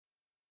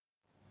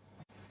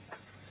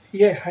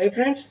Yeah, hi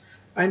friends,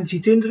 I'm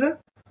Jitendra.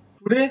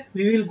 Today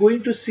we will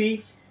going to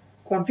see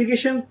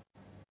configuration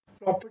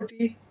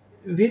property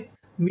with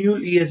Mule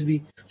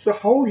ESB. So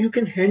how you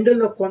can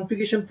handle a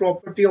configuration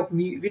property of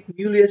with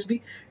Mule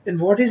ESB,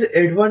 and what is the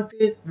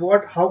advantage,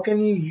 how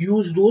can you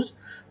use those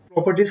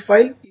properties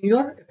file in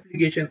your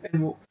application.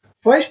 And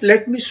first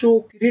let me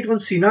create one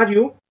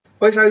scenario.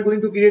 First I will going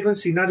to create one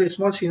scenario,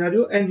 small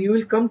scenario, and you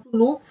will come to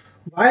know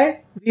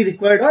why we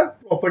required a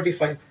property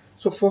file.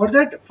 So for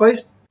that,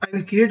 first I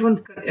will create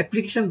one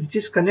application which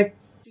is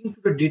connecting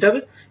to the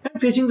database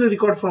and fetching the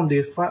record from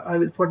there. I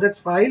will for that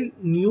file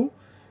new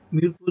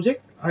Mule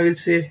project. I will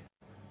say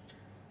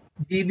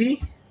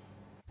db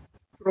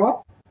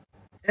prop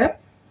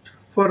app.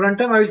 For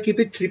runtime, I will keep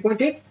it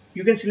 3.8.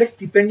 You can select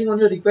depending on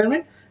your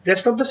requirement.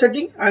 Rest of the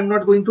setting, I am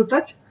not going to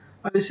touch.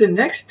 I will say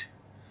next.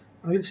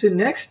 I will say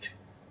next.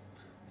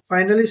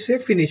 Finally, say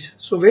finish.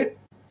 So wait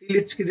till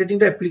it's creating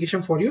the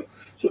application for you.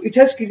 So it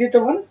has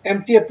created one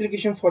empty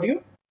application for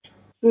you.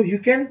 So you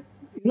can,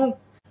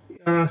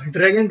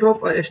 drag and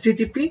drop a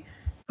HTTP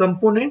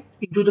component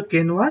into the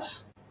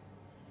canvas.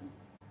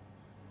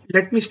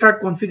 Let me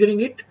start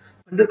configuring it.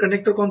 Under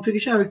connector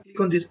configuration, I will click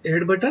on this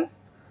add button.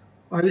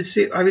 I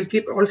will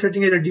keep all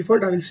setting as a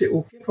default. I will say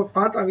OK. For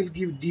path, I will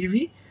give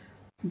dv.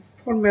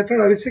 For method,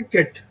 I will say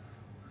get.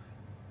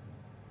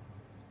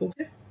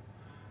 Okay.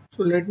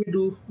 So let me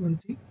do one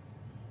thing.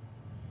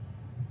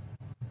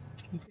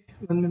 Okay,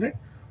 1 minute.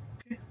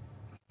 Okay.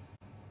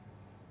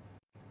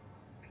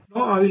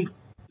 Now I will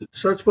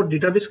search for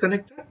database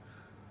connector.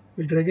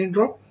 Will drag and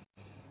drop.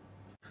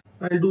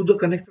 I will do the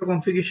connector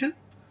configuration.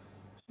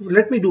 So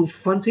let me do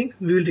one thing.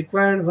 We will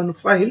require one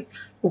file.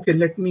 Okay,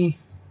 let me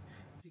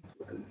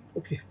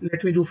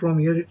do from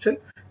here itself.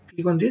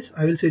 Click on this.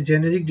 I will say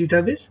generic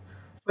database.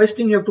 First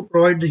thing you have to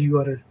provide the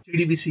URL,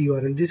 JDBC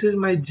URL. This is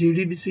my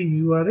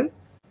JDBC URL.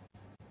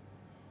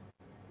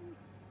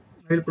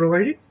 I will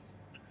provide it.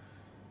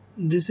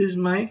 This is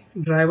my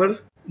driver.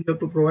 You have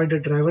to provide a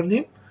driver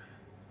name.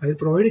 I will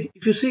provide it.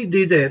 If you see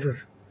there is the error,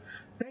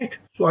 right?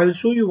 So I will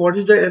show you what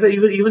is the error.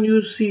 Even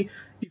you see,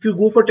 if you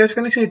go for test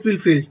connection, it will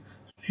fail.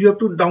 So you have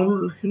to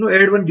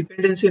download, add one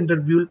dependency under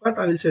build path.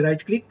 I will say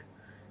right click,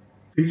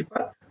 build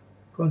path,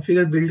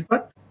 configure build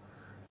path.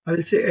 I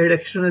will say add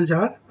external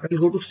jar. I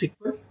will go to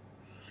SQL.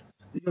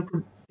 You have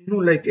to,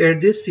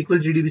 add this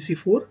SQL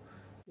JDBC4.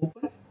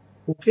 Open.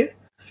 Okay.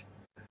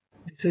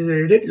 This is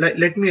added.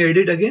 Let me add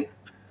it again.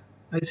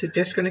 I say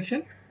test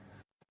connection.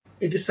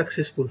 It is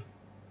successful.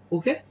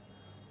 Okay.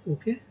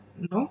 Okay.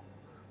 Now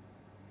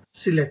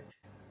select.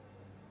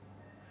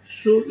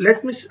 So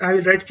I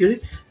will write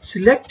query.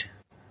 Select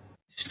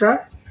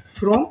star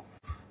from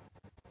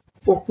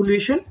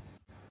population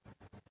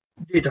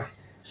data.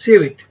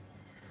 Save it.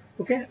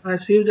 Okay. I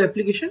save the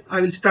application.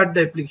 I will start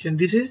the application.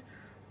 This is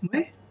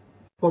my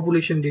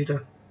population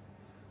data.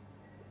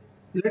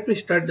 Let me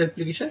start the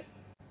application.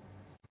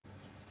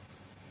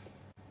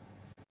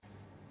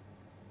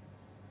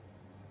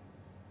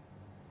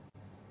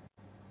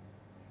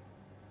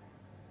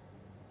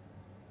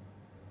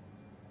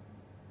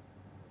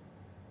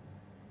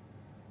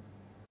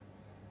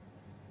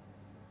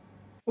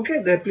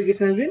 Okay, the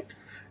application has been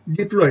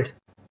deployed.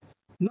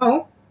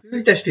 Now we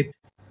will test it.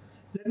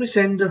 Let me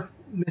send the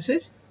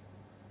message.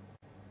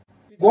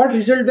 We got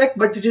result back,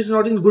 but it is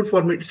not in good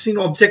format. It's in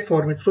object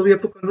format. So we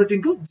have to convert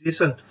into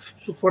JSON.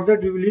 So for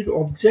that we will use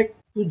object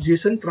to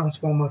JSON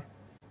transformer.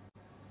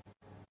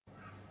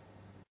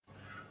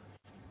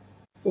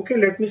 Okay,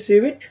 let me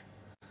save it.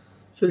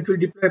 So it will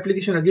deploy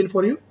application again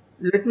for you.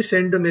 Let me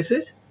send the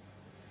message.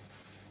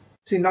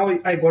 See, now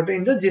I got it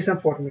in the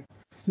JSON format.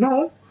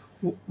 Now,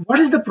 what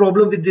is the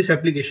problem with this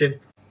application?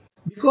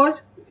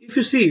 Because if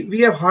you see, we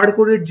have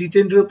hard-coded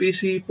Jitendra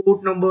PC,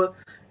 port number,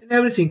 and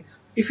everything.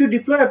 If you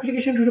deploy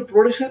application to the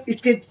production,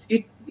 it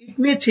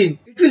may change.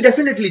 It will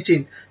definitely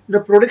change. The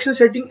production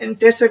setting and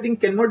test setting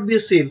cannot be the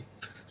same.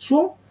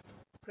 So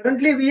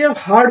currently we have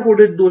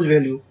hard-coded those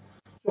values.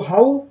 So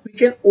how we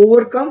can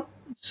overcome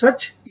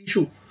such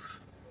issue?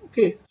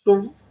 Okay,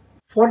 so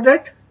for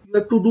that you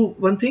have to do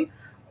one thing.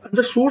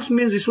 Under source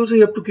means resources,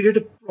 you have to create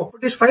a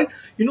properties file.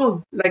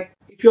 Like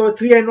if you have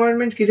three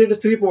environment, create a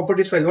three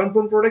properties file. One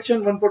for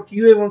production, one for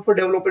QA, one for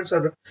development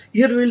server.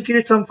 Here we will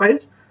create some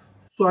files.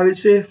 So I will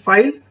say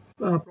file,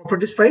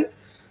 properties file.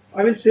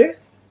 I will say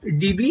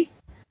db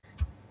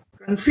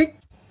config.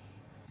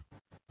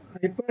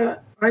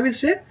 I will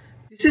say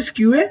this is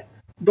QA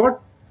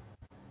dot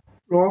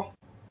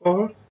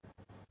properties.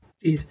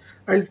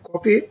 I will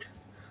copy it.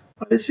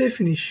 I will say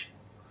finish.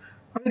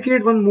 I will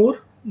create one more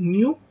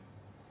new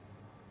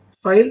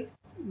file.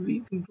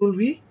 Control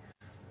V.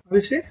 I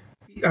will say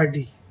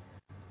PRD.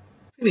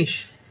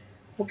 Finish.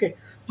 Okay.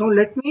 Now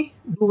let me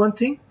do one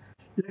thing.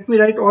 Let me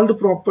write all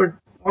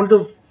the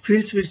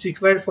fields which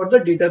required for the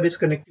database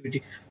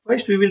connectivity.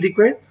 First, we will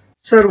require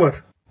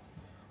server.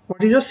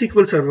 What is a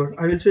SQL server?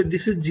 I will say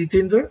this is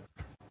Jitendra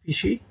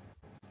PC.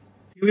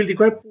 You will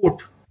require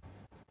port.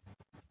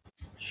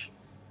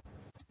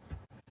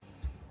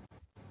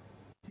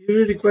 You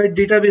will require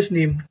database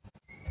name.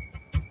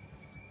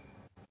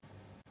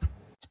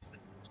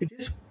 It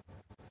is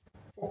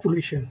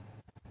population.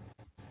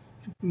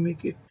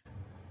 Make it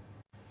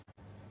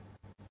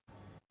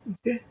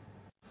okay.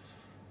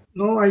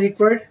 Now I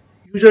require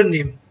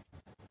username.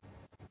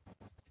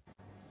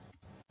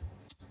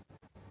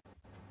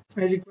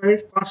 I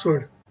require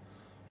password.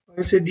 I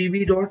will say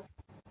db dot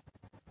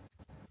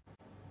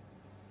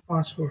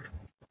password.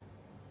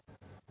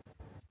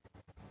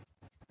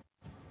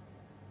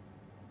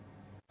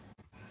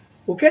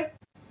 Okay,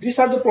 these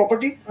are the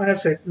property I have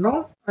set.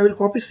 Now I will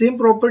copy same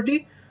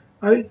property.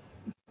 I will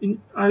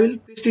I will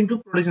paste into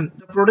production.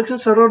 The production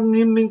server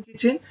name will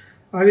change.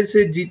 I will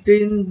say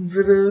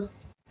Jitendra.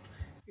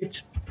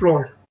 It's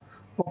prod.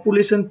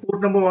 Population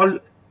port number all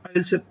I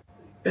will say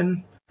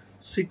n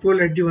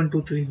SQL at the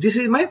 123. This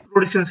is my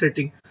production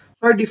setting.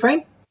 So I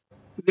define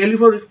value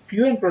for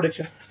QA and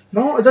production.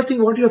 Now other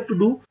thing what you have to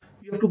do,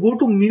 you have to go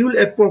to Mule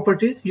app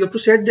properties. You have to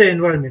set the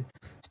environment.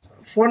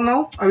 For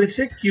now I will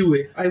say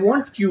QA. I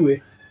want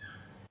QA.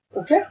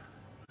 Okay.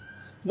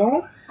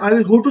 Now I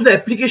will go to the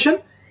application.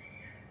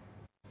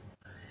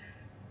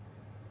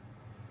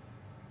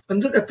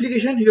 Under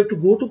application, you have to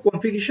go to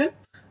configuration,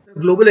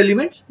 global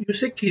elements. You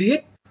say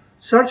create,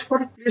 search for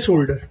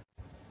placeholder.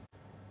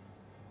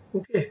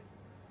 Okay.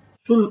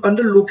 So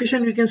under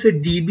location, you can say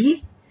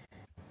db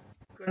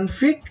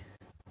config,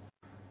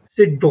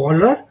 say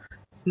dollar.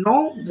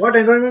 Now what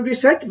environment we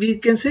set? We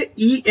can say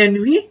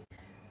env.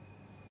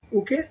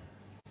 Okay.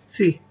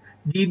 See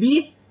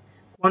db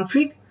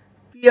config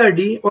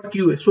prd or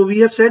qa. So we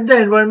have set the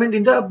environment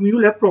in the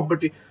Mule app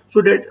property.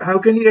 So that how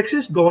can you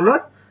access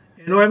dollar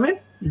environment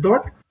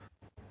dot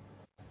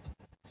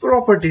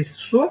properties.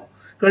 So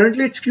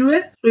currently it's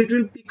QA, so it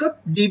will pick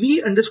up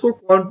db underscore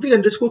config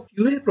underscore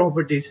QA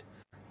properties.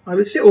 I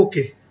will say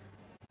OK.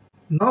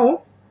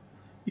 Now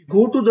you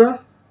go to the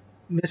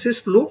message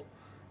flow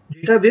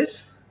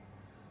database.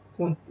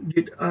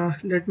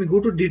 Let me go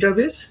to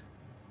database.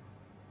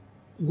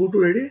 Go to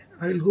ready.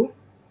 I will go.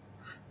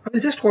 I will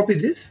just copy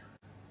this.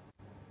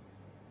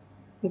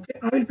 Okay,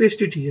 I will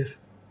paste it here.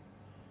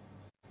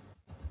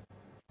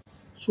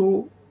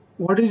 So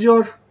what is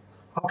your?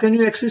 How can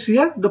you access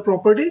here the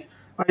properties?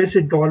 I will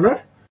say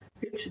dollar.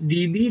 It's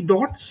db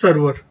dot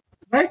server,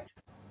 right?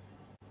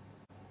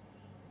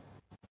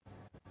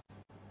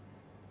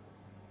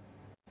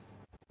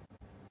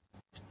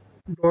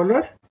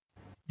 Dollar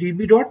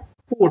db dot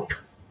port.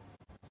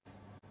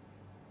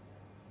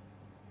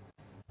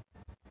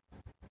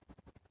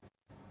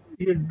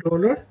 Here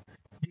dollar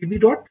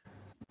db dot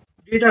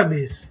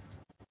database.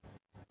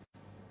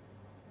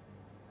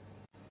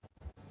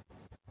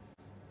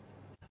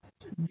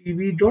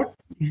 db dot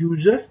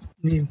user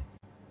name.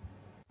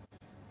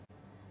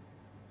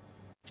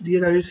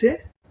 Here I will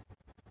say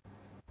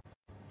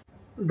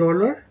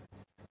dollar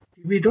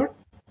db dot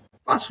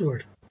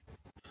password.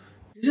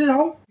 This is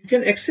how you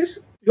can access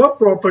your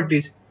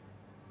properties.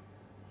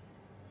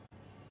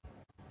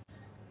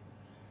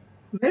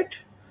 Right?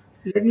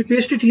 Let me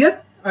paste it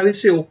here. I will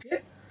say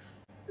OK.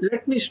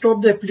 Let me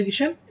stop the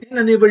application and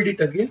enable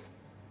it again.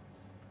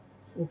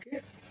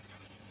 Okay.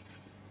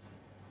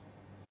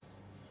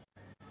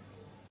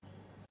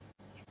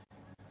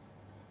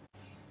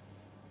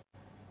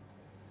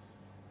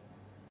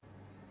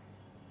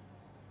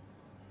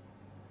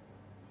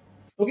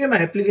 Okay, my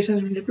application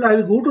is deployed. I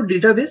will go to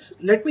database.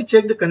 Let me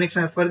check the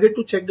connection. I forget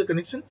to check the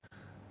connection.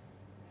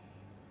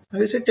 I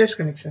will say test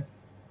connection.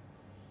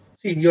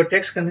 See, your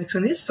text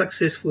connection is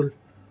successful.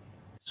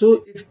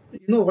 So if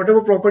you know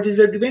whatever properties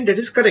we have defined, that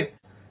is correct.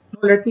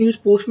 Now let me use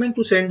Postman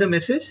to send the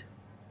message.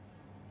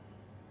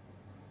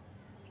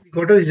 We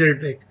got a result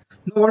back.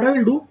 Now what I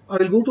will do, I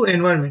will go to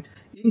environment.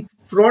 In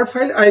fraud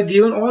file, I have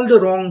given all the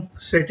wrong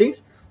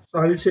settings. So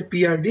I will say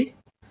PRD.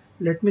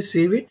 Let me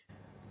save it.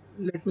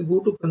 Let me go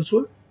to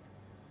console.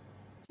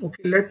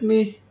 Okay, let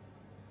me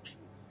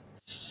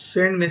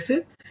send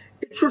message.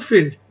 It should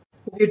fill.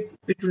 Okay,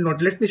 it will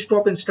not. Let me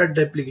stop and start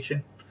the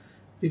application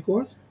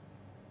because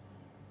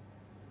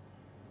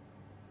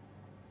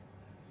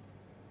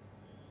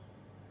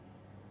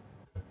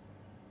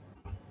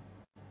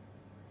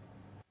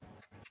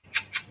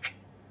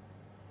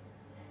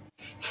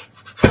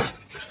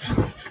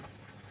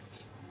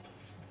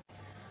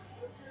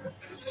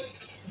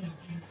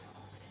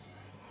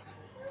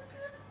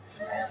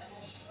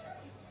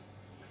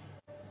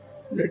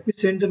let me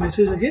send the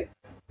message again.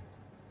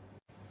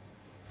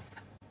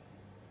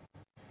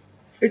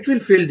 It will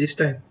fail this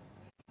time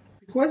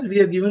because we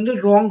have given the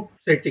wrong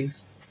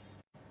settings.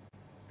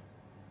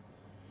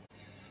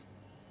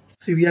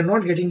 See, we are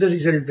not getting the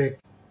result back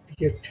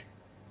yet.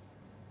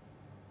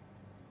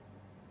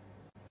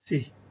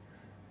 See,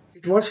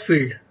 it was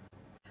failed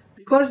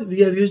because we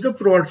have used the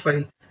prod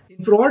file.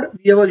 In prod,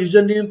 we have our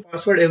username,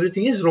 password,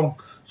 everything is wrong.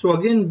 So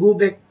again, go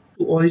back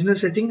to original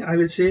setting. I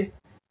will say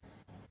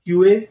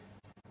QA.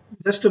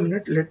 Just a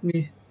minute. Let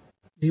me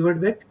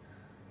revert back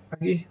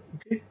again.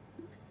 Okay.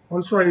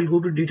 Also, I will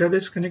go to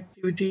database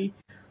connectivity.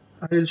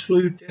 I will show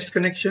you test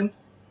connection.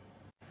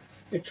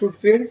 It should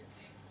fail.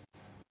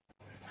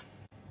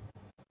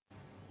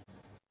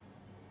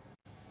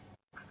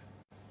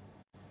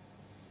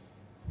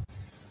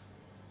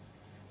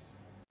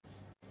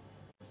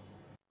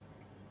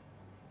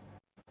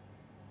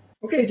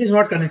 Okay, it is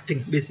not connecting.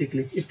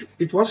 Basically,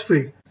 it was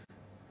filled.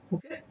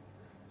 Okay,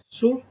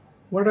 so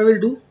what I will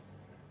do,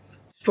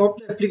 stop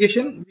the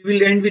application. We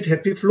will end with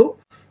happy flow.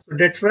 So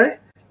that's why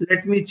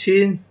let me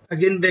change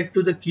again back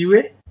to the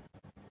QA.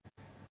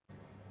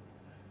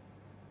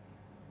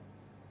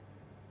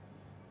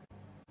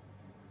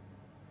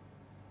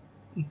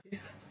 Okay.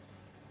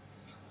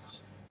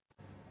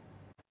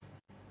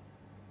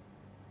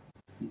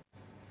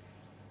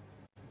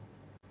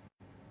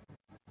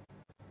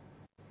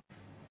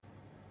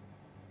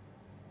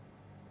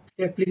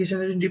 The application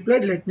has been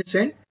deployed. Let me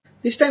send.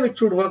 This time it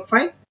should work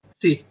fine.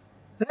 See,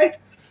 right?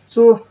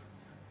 So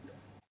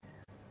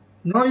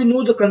now you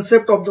know the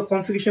concept of the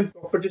configuration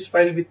properties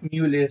file with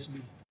Mule ESB,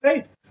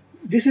 right?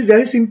 This is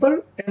very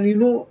simple, and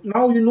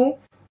now you know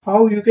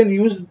how you can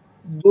use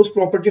those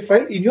property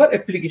file in your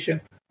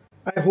application.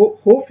 I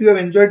hope you have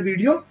enjoyed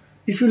video.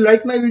 If you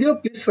like my video,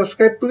 please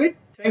subscribe to it.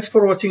 Thanks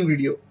for watching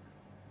video.